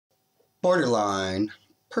Borderline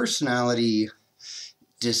personality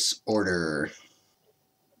disorder.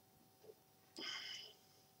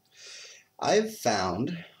 I've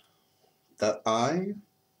found that I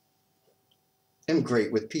am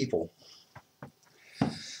great with people.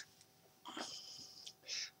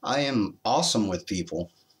 I am awesome with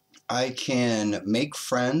people. I can make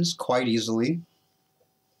friends quite easily.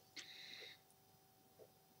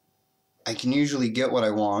 I can usually get what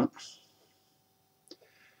I want.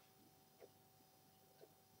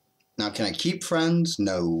 Now, can I keep friends?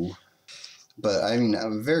 No. But I mean, a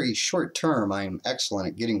very short term, I'm excellent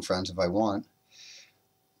at getting friends if I want.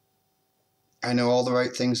 I know all the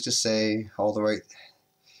right things to say, all the right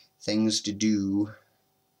things to do.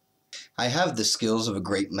 I have the skills of a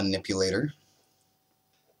great manipulator.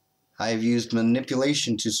 I have used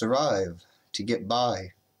manipulation to survive, to get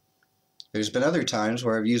by. There's been other times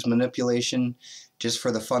where I've used manipulation just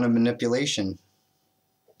for the fun of manipulation.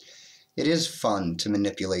 It is fun to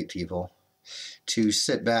manipulate people, to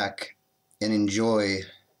sit back and enjoy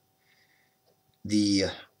the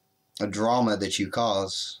drama that you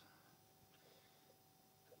cause.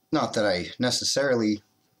 Not that I necessarily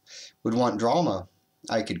would want drama.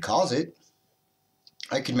 I could cause it.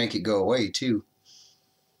 I could make it go away too.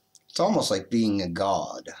 It's almost like being a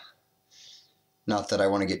god. Not that I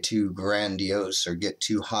want to get too grandiose or get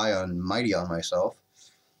too high and mighty on myself.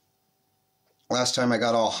 Last time I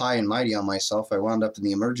got all high and mighty on myself, I wound up in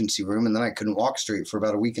the emergency room and then I couldn't walk straight for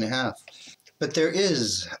about a week and a half. But there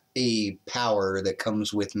is a power that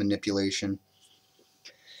comes with manipulation.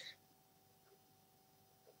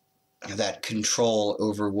 That control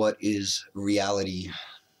over what is reality.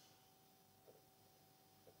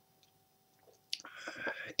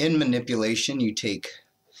 In manipulation, you take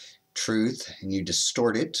truth and you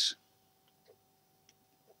distort it.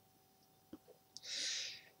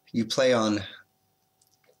 You play on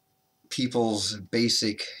people's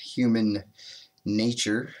basic human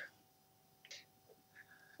nature.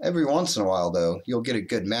 Every once in a while, though, you'll get a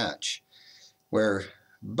good match where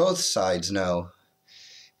both sides know,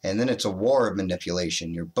 and then it's a war of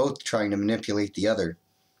manipulation. You're both trying to manipulate the other.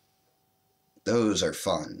 Those are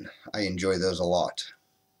fun. I enjoy those a lot.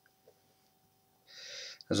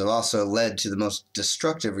 Those have also led to the most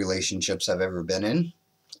destructive relationships I've ever been in.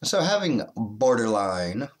 So having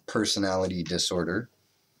borderline personality disorder,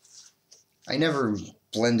 I never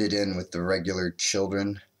blended in with the regular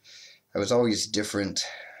children. I was always different,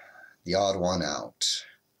 the odd one out.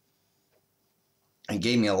 It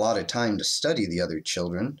gave me a lot of time to study the other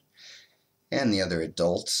children and the other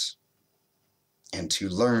adults and to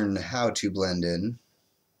learn how to blend in.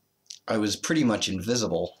 I was pretty much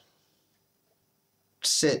invisible.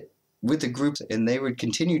 Sit with the group and they would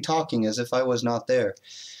continue talking as if I was not there.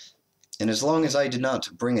 And as long as I did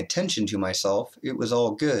not bring attention to myself, it was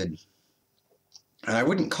all good. And I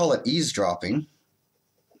wouldn't call it eavesdropping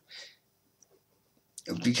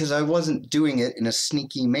because I wasn't doing it in a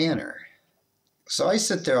sneaky manner. So I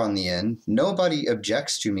sit there on the end. Nobody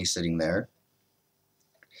objects to me sitting there.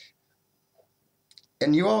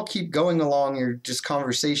 And you all keep going along your just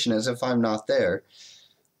conversation as if I'm not there.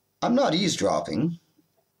 I'm not eavesdropping.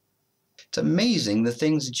 It's amazing the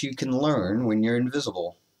things that you can learn when you're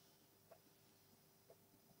invisible.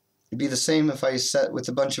 It'd be the same if I sat with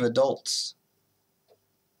a bunch of adults.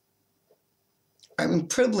 I mean,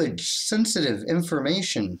 privileged, sensitive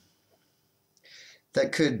information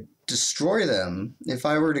that could destroy them if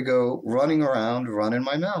I were to go running around running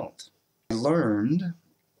my mouth. I learned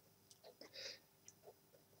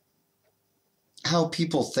how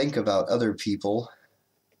people think about other people.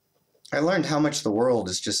 I learned how much the world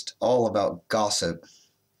is just all about gossip.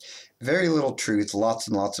 Very little truth, lots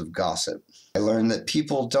and lots of gossip. I learned that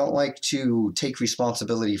people don't like to take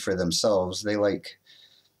responsibility for themselves. They like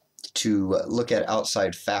to look at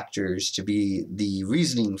outside factors to be the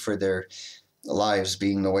reasoning for their lives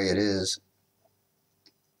being the way it is.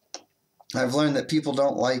 I've learned that people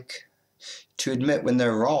don't like to admit when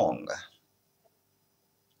they're wrong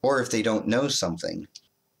or if they don't know something.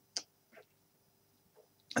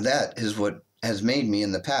 That is what has made me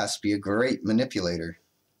in the past be a great manipulator.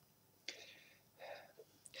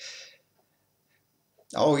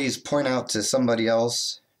 Always point out to somebody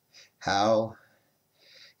else how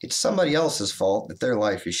it's somebody else's fault that their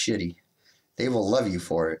life is shitty. They will love you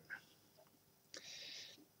for it.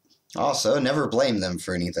 Also, never blame them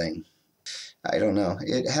for anything. I don't know.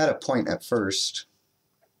 It had a point at first.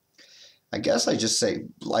 I guess I just say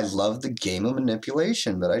I love the game of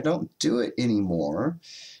manipulation, but I don't do it anymore,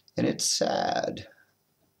 and it's sad.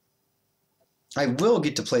 I will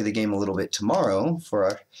get to play the game a little bit tomorrow,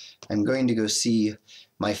 I'm going to go see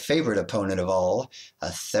my favorite opponent of all, a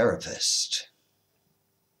therapist.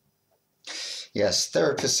 Yes,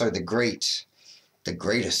 therapists are the greatest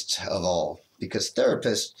of all, because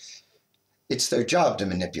therapists, it's their job to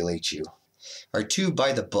manipulate you, are too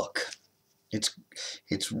by the book.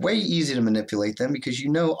 It's way easy to manipulate them because you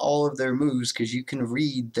know all of their moves because you can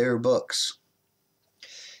read their books.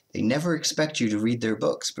 They never expect you to read their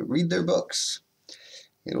books, but read their books.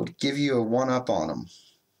 It'll give you a one-up on them.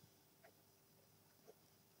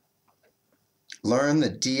 Learn the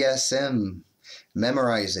DSM.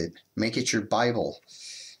 Memorize it. Make it your Bible.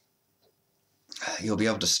 You'll be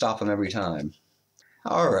able to stop them every time.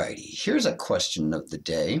 Alrighty, here's a question of the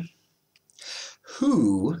day.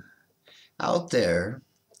 Who out there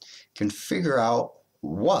can figure out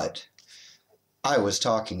what I was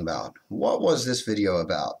talking about? What was this video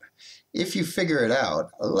about? If you figure it out,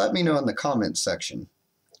 let me know in the comments section.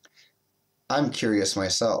 I'm curious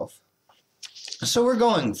myself. So we're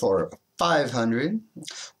going for 500,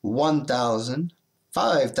 1,000,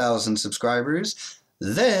 5,000 subscribers,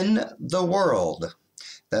 then the world.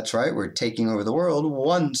 That's right, we're taking over the world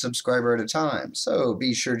one subscriber at a time. So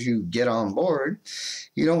be sure to get on board.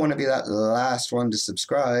 You don't want to be that last one to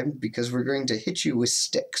subscribe because we're going to hit you with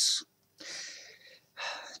sticks.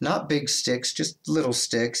 Not big sticks, just little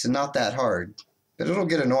sticks, and not that hard. But it'll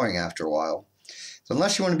get annoying after a while. So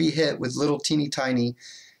unless you want to be hit with little teeny tiny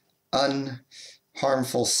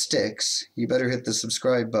unharmful sticks, you better hit the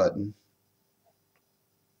subscribe button.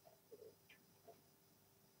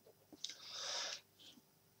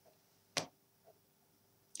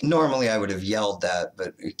 Normally I would have yelled that,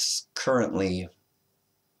 but it's currently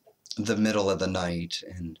the middle of the night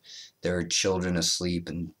and there are children asleep,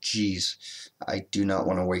 and geez, I do not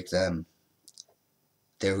want to wake them.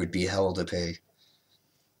 There would be hell to pay.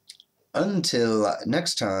 Until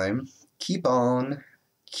next time, keep on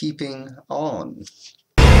keeping on.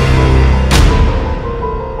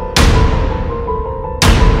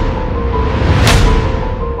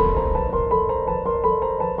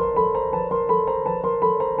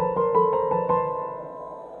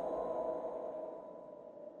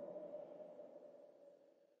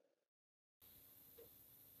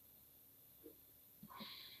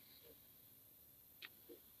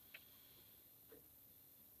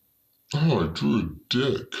 Oh, I drew a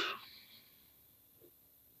dick.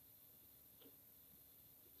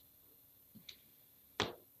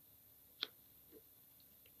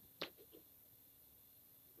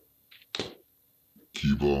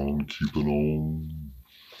 Keep on keeping on.